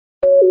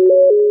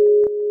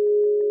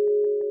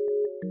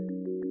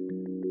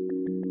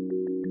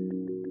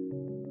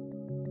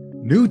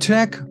New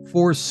tech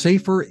for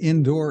safer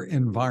indoor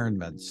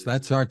environments.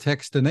 That's our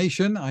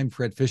Techstination. I'm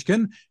Fred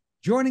Fishkin.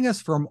 Joining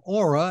us from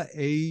Aura,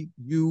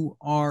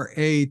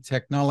 A-U-R-A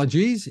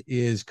Technologies,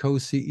 is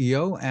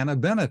co-CEO Anna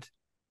Bennett.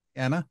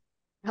 Anna?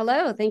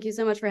 Hello. Thank you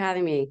so much for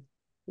having me.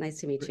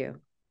 Nice to meet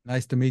you.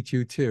 Nice to meet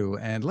you too.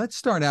 And let's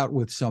start out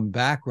with some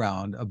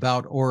background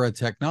about Aura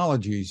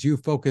Technologies. You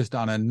focused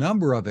on a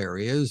number of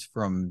areas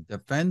from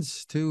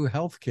defense to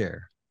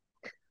healthcare.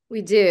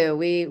 We do.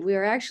 We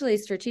are actually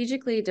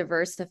strategically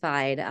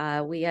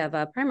diversified. We have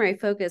a primary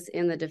focus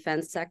in the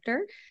defense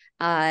sector.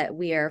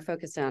 We are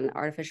focused on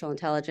artificial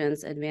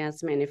intelligence,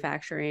 advanced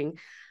manufacturing,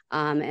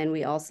 and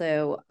we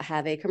also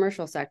have a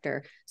commercial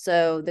sector.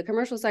 So the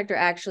commercial sector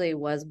actually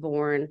was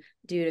born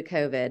due to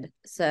COVID.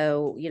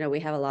 So, we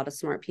have a lot of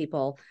smart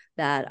people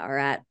that are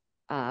at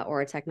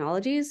Aura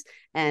Technologies,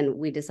 and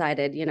we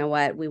decided,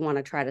 we want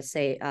to try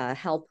to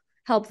help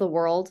the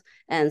world.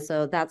 And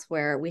so that's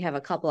where we have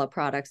a couple of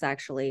products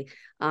actually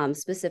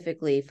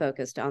specifically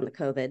focused on the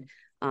COVID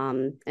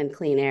and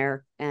clean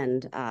air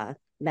and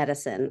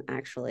medicine,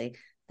 actually.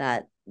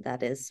 That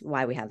is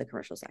why we have the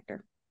commercial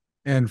sector.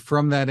 And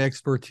from that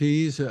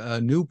expertise, a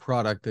new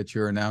product that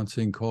you're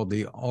announcing called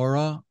the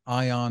Aura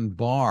Ion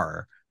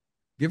Bar.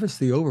 Give us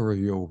the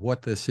overview of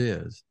what this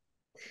is.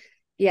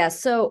 Yeah,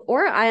 so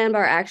Aura Ion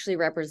Bar actually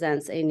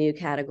represents a new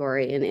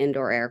category in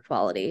indoor air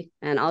quality.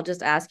 And I'll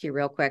just ask you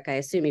real quick, I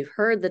assume you've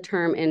heard the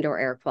term indoor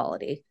air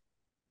quality.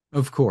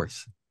 Of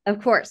course.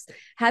 Of course.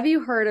 Have you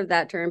heard of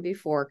that term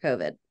before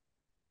COVID?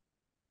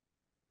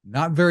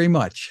 Not very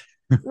much.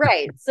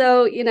 Right.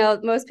 So,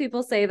 most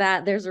people say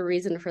that. There's a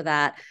reason for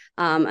that.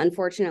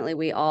 Unfortunately,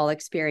 we all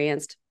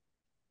experienced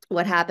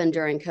what happened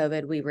during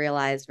COVID. We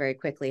realized very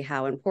quickly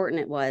how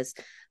important it was,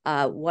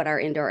 what our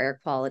indoor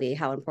air quality,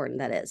 how important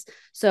that is.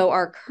 So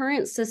our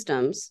current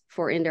systems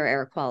for indoor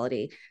air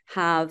quality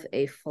have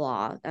a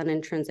flaw, an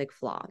intrinsic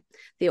flaw.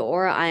 The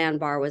Aura Ion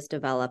Bar was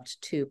developed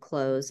to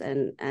close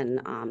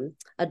and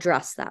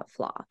address that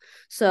flaw.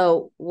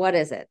 So what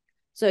is it?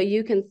 So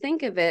you can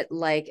think of it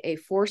like a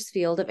force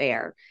field of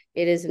air.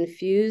 It is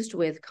infused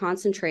with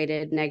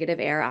concentrated negative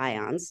air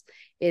ions.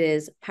 It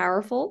is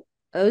powerful,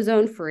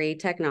 ozone-free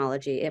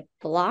technology. It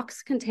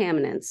blocks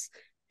contaminants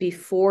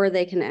before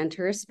they can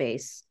enter a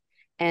space,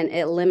 and it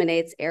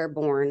eliminates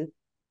airborne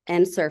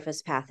and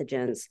surface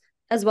pathogens,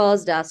 as well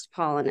as dust,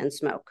 pollen, and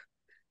smoke.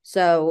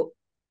 So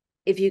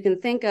if you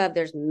can think of,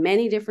 there's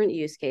many different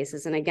use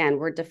cases. And again,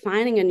 we're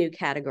defining a new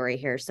category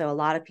here. So a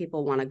lot of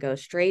people want to go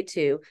straight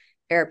to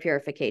air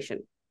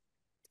purification.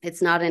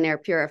 It's not an air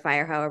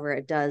purifier. However,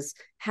 it does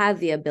have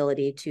the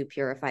ability to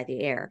purify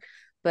the air.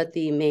 But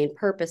the main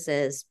purpose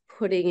is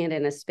putting it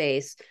in a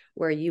space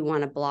where you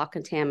want to block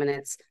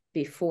contaminants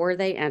before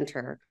they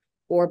enter,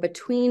 or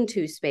between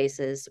two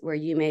spaces where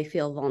you may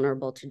feel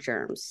vulnerable to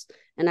germs.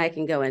 And I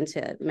can go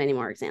into many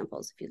more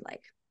examples if you'd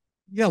like.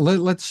 Yeah,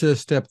 let's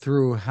step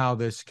through how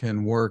this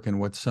can work and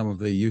what some of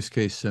the use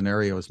case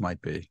scenarios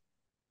might be.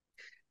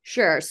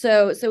 Sure.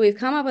 So we've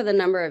come up with a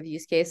number of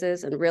use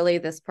cases, and really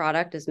this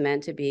product is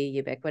meant to be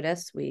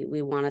ubiquitous.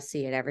 We want to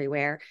see it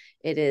everywhere.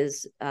 It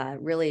is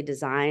really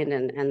designed,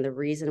 and the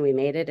reason we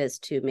made it is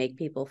to make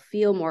people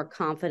feel more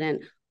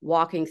confident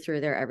walking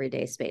through their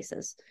everyday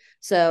spaces.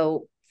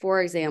 So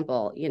for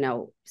example,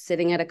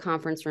 sitting at a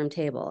conference room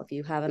table, if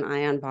you have an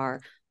ion bar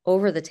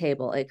over the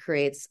table, it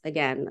creates,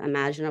 again,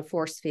 imagine a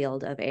force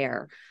field of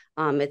air.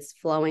 It's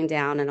flowing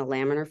down in a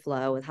laminar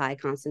flow with high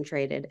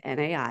concentrated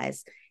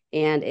NAIs.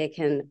 And it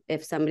can,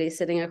 if somebody's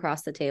sitting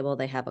across the table,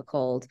 they have a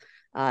cold,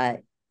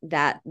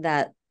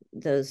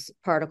 those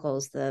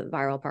particles, the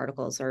viral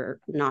particles, are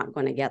not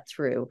going to get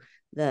through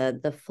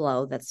the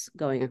flow that's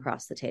going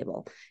across the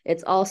table.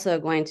 It's also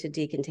going to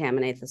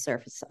decontaminate the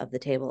surface of the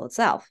table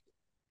itself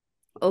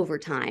over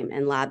time,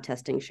 and lab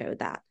testing showed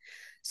that.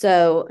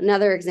 So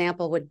another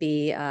example would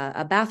be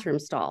a bathroom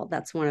stall.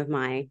 That's one of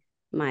my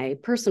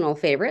personal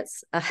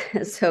favorites.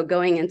 So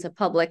going into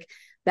public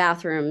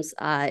bathrooms,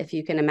 if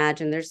you can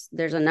imagine,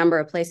 there's a number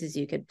of places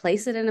you could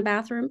place it in a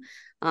bathroom.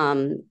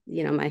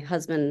 My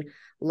husband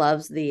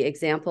loves the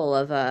example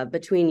of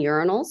between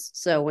urinals.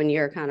 So when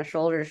you're kind of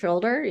shoulder to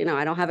shoulder,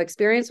 I don't have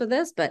experience with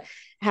this, but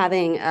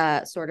having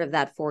sort of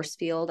that force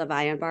field of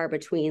ion bar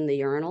between the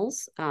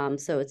urinals.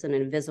 So it's an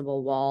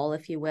invisible wall,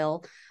 if you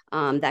will,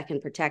 that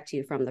can protect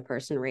you from the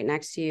person right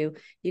next to you.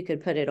 You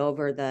could put it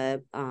over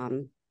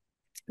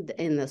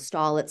in the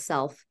stall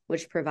itself,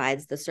 which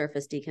provides the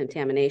surface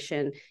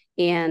decontamination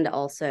and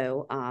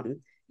also,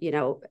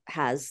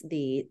 has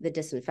the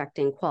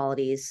disinfecting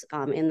qualities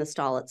in the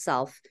stall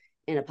itself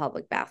in a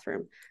public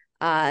bathroom.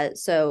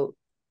 So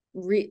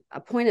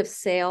a point of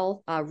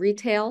sale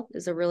retail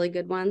is a really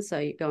good one. So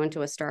you go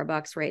into a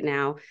Starbucks right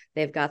now,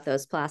 they've got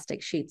those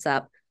plastic sheets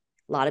up.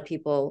 A lot of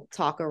people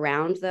talk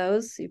around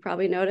those, you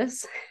probably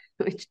notice,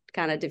 which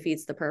kind of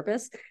defeats the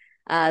purpose.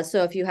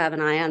 So if you have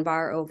an ion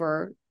bar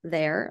over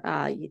there,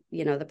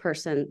 the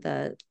person,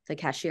 the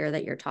cashier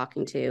that you're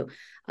talking to,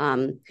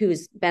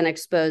 who's been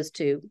exposed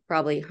to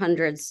probably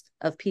hundreds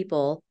of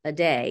people a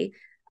day,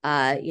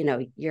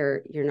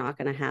 you're not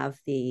going to have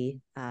the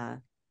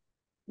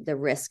the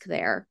risk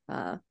there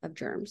of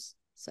germs.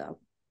 So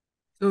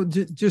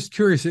just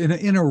curious,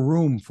 in a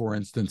room, for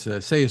instance,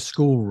 say a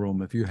school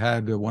room, if you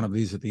had one of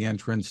these at the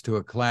entrance to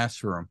a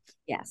classroom,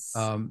 Yes.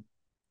 um,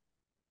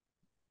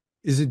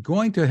 is it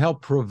going to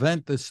help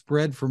prevent the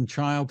spread from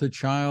child to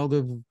child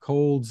of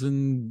colds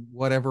and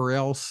whatever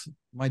else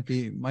might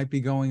be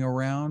going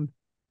around?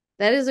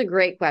 That is a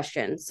great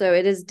question. So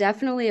it is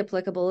definitely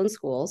applicable in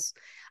schools.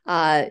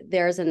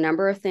 There's a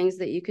number of things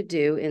that you could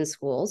do in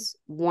schools.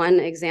 One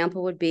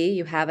example would be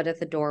you have it at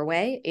the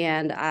doorway.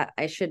 And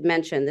I should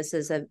mention this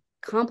is a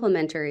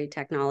complementary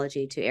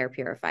technology to air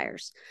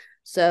purifiers.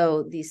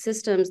 So the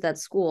systems that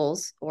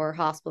schools or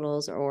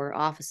hospitals or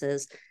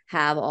offices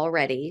have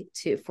already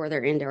for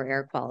their indoor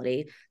air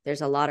quality,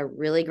 there's a lot of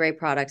really great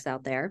products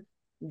out there.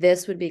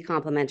 This would be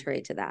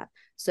complementary to that.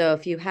 So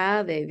if you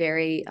have a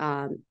very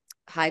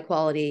high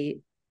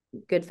quality,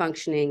 good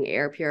functioning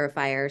air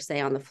purifier, say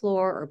on the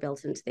floor or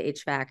built into the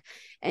HVAC,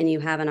 and you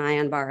have an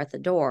ion bar at the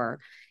door,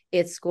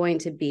 it's going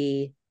to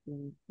be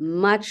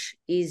much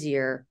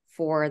easier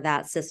for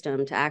that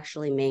system to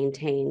actually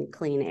maintain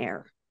clean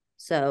air.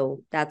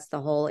 So that's the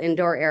whole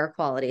indoor air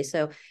quality.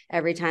 So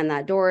every time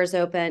that door is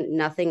open,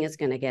 nothing is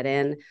going to get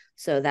in.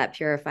 So that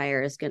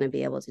purifier is going to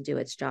be able to do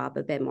its job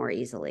a bit more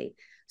easily.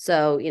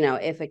 So,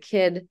 if a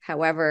kid,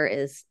 however,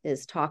 is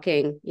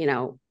talking,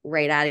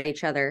 right at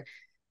each other,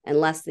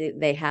 unless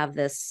they have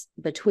this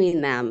between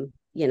them,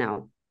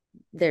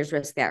 there's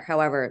risk there.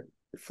 However,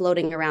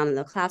 floating around in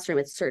the classroom,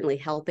 it's certainly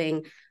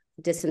helping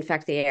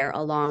disinfect the air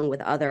along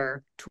with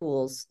other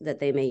tools that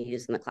they may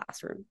use in the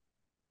classroom.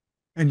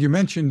 And you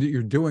mentioned that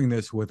you're doing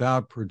this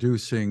without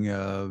producing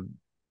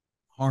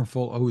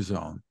harmful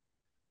ozone.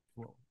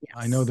 Well,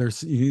 I know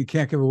Yes. you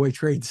can't give away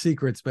trade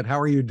secrets, but how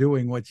are you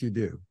doing what you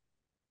do?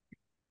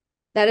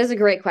 That is a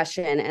great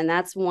question. And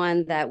that's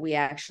one that we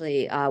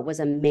actually was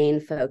a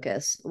main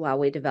focus while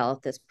we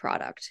developed this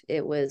product.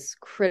 It was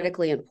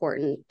critically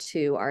important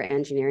to our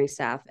engineering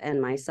staff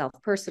and myself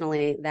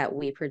personally that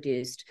we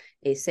produced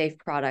a safe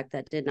product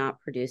that did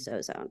not produce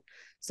ozone.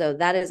 So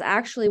that is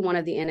actually one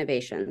of the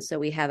innovations. So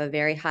we have a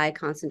very high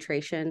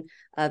concentration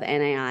of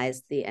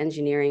NAIs. The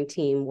engineering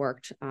team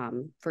worked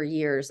for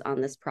years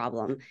on this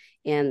problem,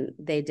 and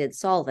they did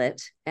solve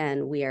it.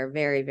 And we are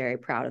very, very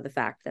proud of the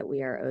fact that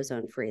we are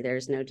ozone free.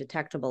 There's no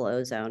detectable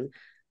ozone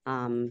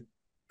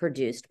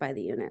produced by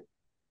the unit.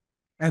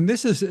 And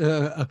this is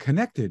a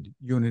connected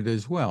unit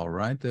as well,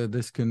 right?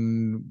 This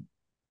can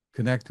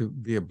connect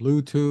via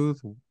Bluetooth.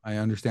 I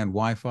understand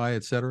Wi-Fi,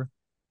 et cetera.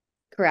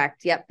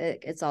 Correct. Yep.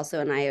 It's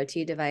also an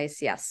IoT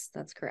device. Yes,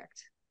 that's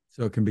correct.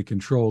 So it can be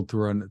controlled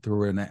through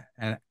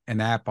an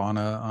app on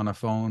a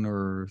phone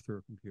or through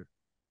a computer.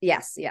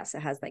 Yes, yes,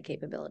 it has that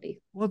capability.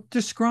 Well,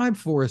 describe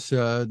for us,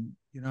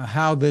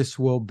 how this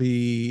will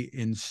be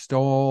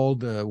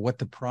installed, what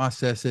the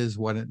process is,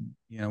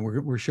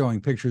 we're showing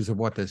pictures of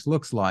what this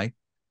looks like.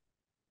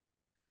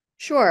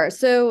 Sure.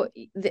 So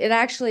it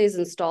actually is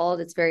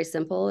installed. It's very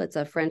simple. It's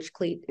a French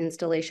cleat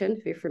installation,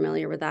 if you're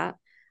familiar with that.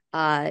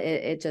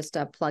 It just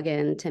a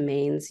plug-in to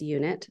mains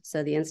unit.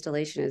 So the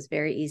installation is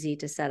very easy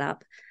to set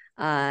up.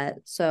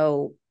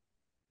 So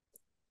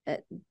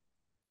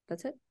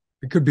that's it.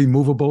 It could be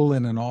movable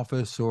in an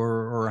office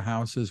or a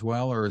house as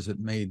well, or is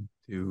it made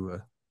to?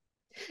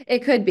 It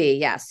could be,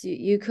 yes.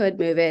 You could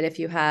move it if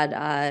you had,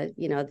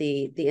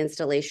 the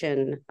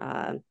installation,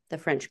 the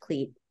French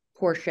cleat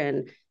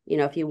portion.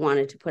 If you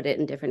wanted to put it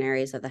in different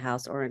areas of the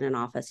house or in an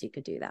office, you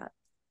could do that.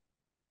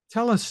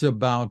 Tell us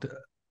about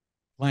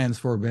plans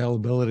for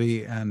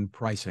availability and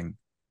pricing.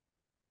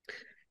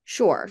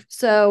 Sure.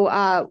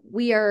 So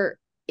we are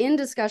in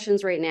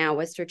discussions right now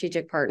with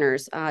strategic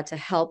partners to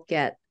help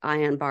get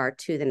Ion Bar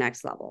to the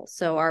next level.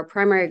 So our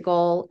primary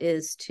goal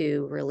is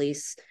to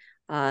release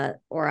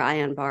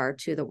Ion Bar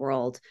to the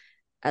world.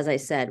 As I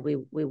said, we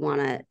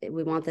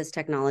want this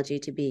technology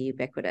to be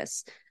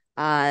ubiquitous.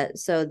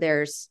 So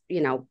there's,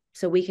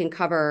 so we can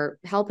cover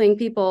helping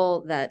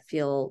people that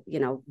feel,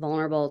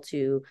 vulnerable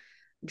to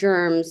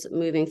germs,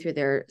 moving through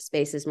their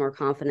spaces more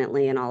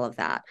confidently and all of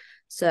that.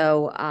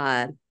 So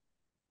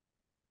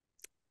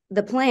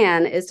the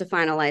plan is to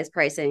finalize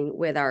pricing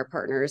with our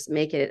partners,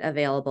 make it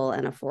available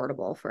and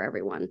affordable for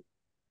everyone.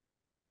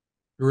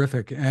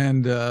 Terrific.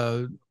 And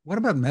what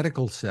about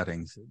medical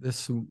settings?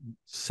 This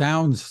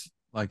sounds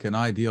like an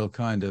ideal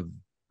kind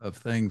of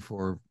thing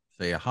for,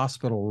 say, a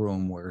hospital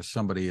room where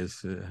somebody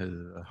has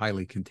a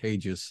highly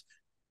contagious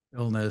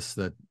illness,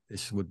 that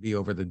this would be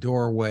over the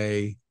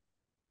doorway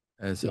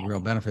as a Yes. real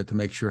benefit to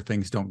make sure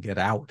things don't get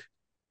out.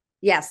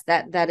 Yes,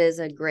 that is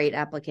a great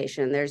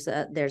application. There's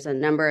a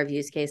number of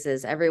use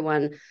cases.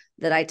 Everyone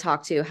that I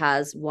talk to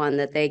has one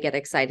that they get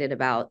excited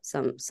about.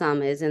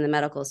 Some is in the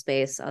medical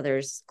space,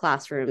 others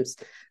classrooms,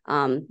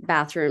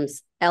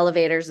 bathrooms,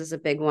 elevators is a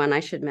big one. I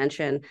should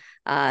mention.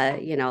 A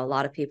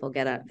lot of people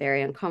get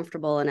very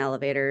uncomfortable in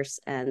elevators,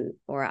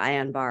 or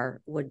Ion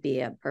Bar would be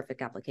a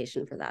perfect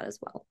application for that as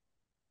well.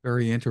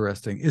 Very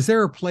interesting. Is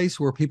there a place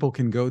where people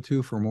can go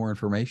to for more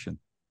information?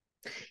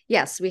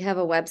 Yes, we have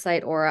a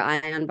website,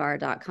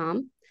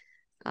 auraionbar.com.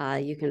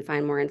 You can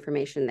find more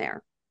information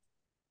there.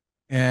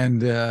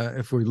 And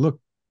if we look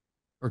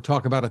or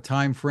talk about a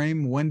time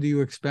frame, when do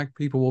you expect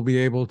people will be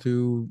able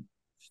to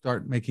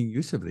start making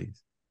use of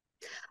these?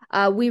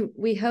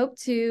 We hope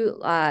to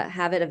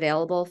have it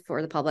available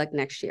for the public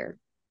next year.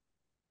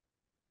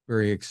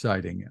 Very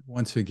exciting.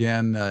 Once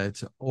again,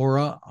 it's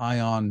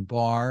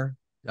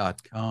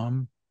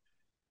auraionbar.com.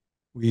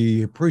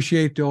 We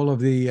appreciate all of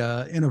the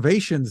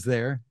innovations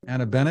there.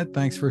 Anna Bennett,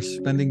 thanks for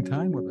spending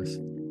time with us.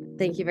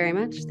 Thank you very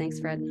much. Thanks,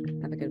 Fred.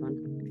 Have a good one.